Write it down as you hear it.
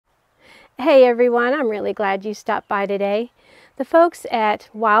Hey everyone, I'm really glad you stopped by today. The folks at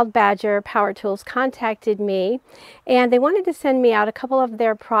Wild Badger Power Tools contacted me and they wanted to send me out a couple of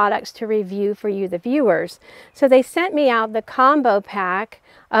their products to review for you, the viewers. So they sent me out the combo pack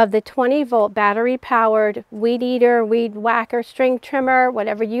of the 20-volt battery-powered weed eater, weed whacker, string trimmer,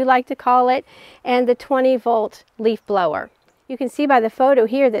 whatever you like to call it, and the 20-volt leaf blower. You can see by the photo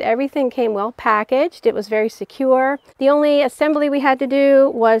here that everything came well packaged. It was very secure. The only assembly we had to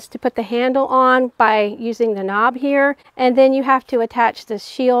do was to put the handle on by using the knob here, and then you have to attach the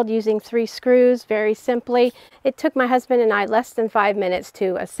shield using 3 screws very simply. It took my husband and I less than 5 minutes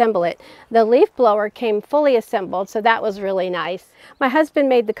to assemble it. The leaf blower came fully assembled, so that was really nice. My husband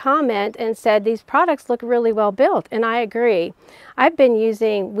made the comment and said these products look really well built, and I agree. I've been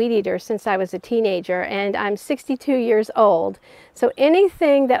using weed eaters since I was a teenager, and I'm 62 years old. So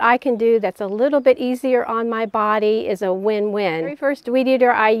anything that I can do that's a little bit easier on my body is a win-win. The very first weed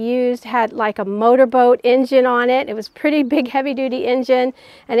eater I used had like a motorboat engine on it. It was a pretty big heavy-duty engine,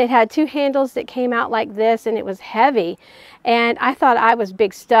 and it had 2 handles that came out like this, and it was heavy. And I thought I was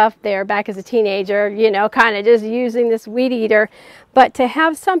big stuff there back as a teenager, you know, kind of just using this weed eater. But to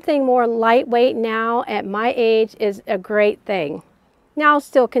have something more lightweight now at my age is a great thing. Now I'll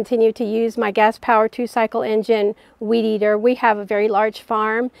still continue to use my gas-powered 2-cycle engine weed eater. We have a very large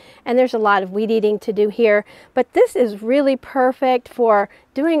farm and there's a lot of weed eating to do here, but this is really perfect for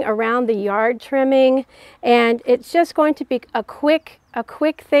doing around the yard trimming, and it's just going to be a quick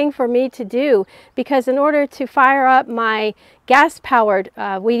thing for me to do, because in order to fire up my gas-powered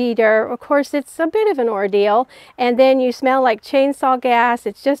weed eater, of course it's a bit of an ordeal, and then you smell like chainsaw gas.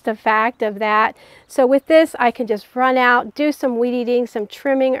 It's just a fact of that. So with this I can just run out, do some weed eating, some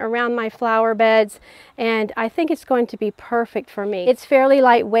trimming around my flower beds, and I think it's going to be perfect for me. It's fairly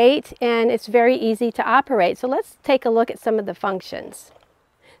lightweight and it's very easy to operate. So let's take a look at some of the functions.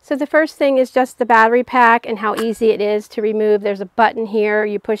 So the first thing is just the battery pack and how easy it is to remove. There's a button here.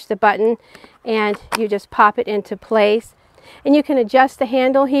 You push the button and you just pop it into place. And you can adjust the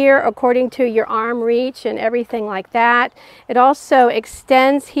handle here according to your arm reach and everything like that. It also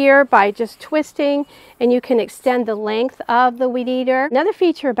extends here by just twisting, and you can extend the length of the weed eater. Another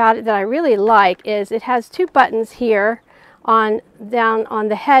feature about it that I really like is it has 2 buttons here down on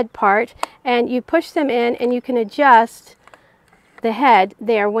the head part, and you push them in and you can adjust the head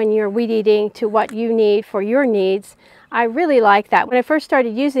there when you're weed eating to what you need for your needs. I really like that. When I first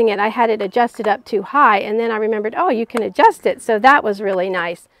started using it, I had it adjusted up too high, and then I remembered, oh, you can adjust it, so that was really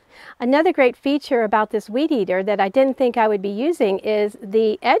nice. Another great feature about this weed eater that I didn't think I would be using is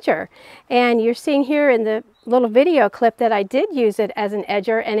the edger, and you're seeing here in the little video clip that I did use it as an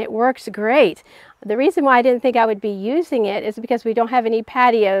edger, and it works great. The reason why I didn't think I would be using it is because we don't have any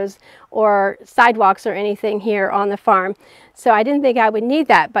patios or sidewalks or anything here on the farm. So I didn't think I would need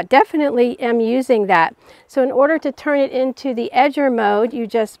that, but definitely am using that. So in order to turn it into the edger mode, you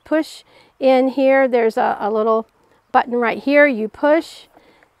just push in here. There's a little button right here. You push,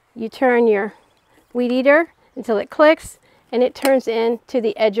 you turn your weed eater until it clicks, and it turns into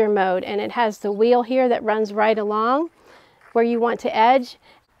the edger mode. And it has the wheel here that runs right along where you want to edge.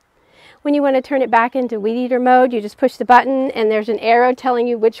 When you want to turn it back into weed eater mode, you just push the button and there's an arrow telling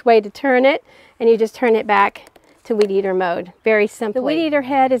you which way to turn it, and you just turn it back to weed eater mode. Very simple. The weed eater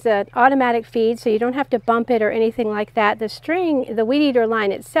head is an automatic feed, so you don't have to bump it or anything like that. The string, the weed eater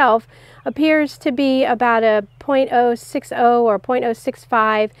line itself, appears to be about a 0.060 or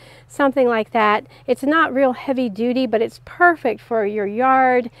 0.065, something like that. It's not real heavy duty, but it's perfect for your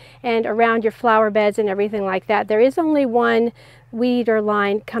yard and around your flower beds and everything like that. There is only one weed eater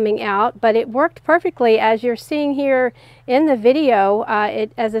line coming out, but it worked perfectly. As you're seeing here in the video,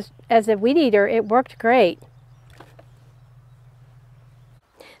 as a weed eater, it worked great.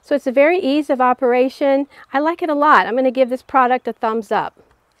 So it's a very ease of operation. I like it a lot. I'm going to give this product a thumbs up.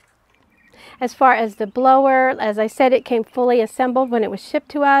 As far as the blower, as I said, it came fully assembled when it was shipped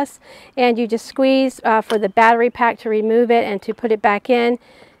to us, and you just squeeze for the battery pack to remove it and to put it back in.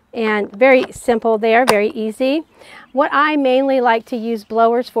 And very simple there, very easy. What I mainly like to use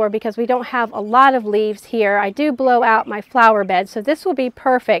blowers for, because we don't have a lot of leaves here, I do blow out my flower bed, so this will be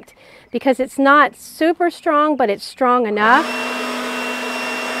perfect because it's not super strong, but it's strong enough.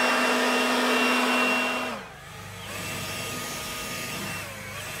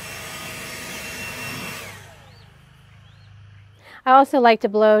 I also like to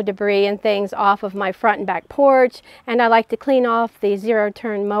blow debris and things off of my front and back porch, and I like to clean off the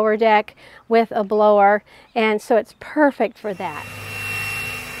zero-turn mower deck with a blower, and so it's perfect for that.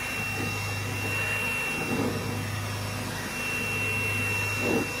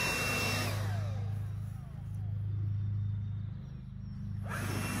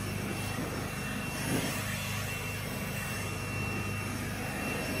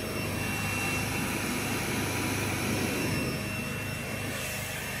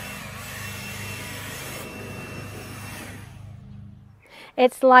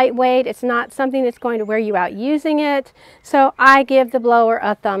 It's lightweight. It's not something that's going to wear you out using it. So I give the blower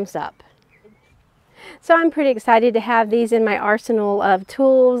a thumbs up. So I'm pretty excited to have these in my arsenal of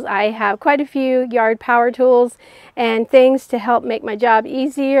tools. I have quite a few yard power tools and things to help make my job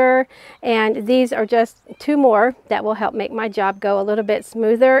easier. And these are just 2 more that will help make my job go a little bit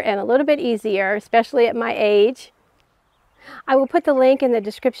smoother and a little bit easier, especially at my age. I will put the link in the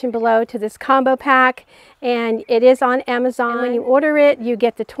description below to this combo pack, and it is on Amazon. And when you order it, you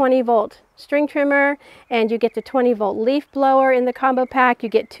get the 20-volt string trimmer and you get the 20-volt leaf blower in the combo pack. You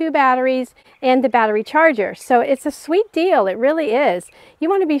get 2 batteries and the battery charger. So it's a sweet deal. It really is. You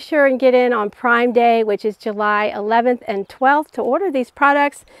want to be sure and get in on Prime Day, which is July 11th and 12th, to order these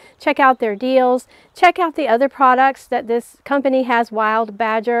products. Check out their deals. Check out the other products that this company has, Wild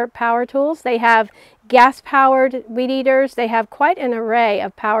Badger Power Tools. They have gas-powered weed eaters. They have quite an array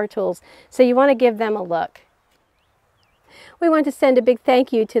of power tools, so you want to give them a look. We want to send a big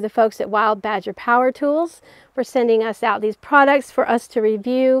thank you to the folks at Wild Badger Power Tools for sending us out these products for us to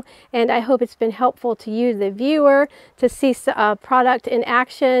review, and I hope it's been helpful to you, the viewer, to see a product in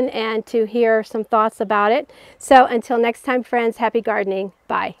action and to hear some thoughts about it. So until next time, friends, happy gardening.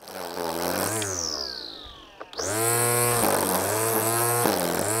 Bye.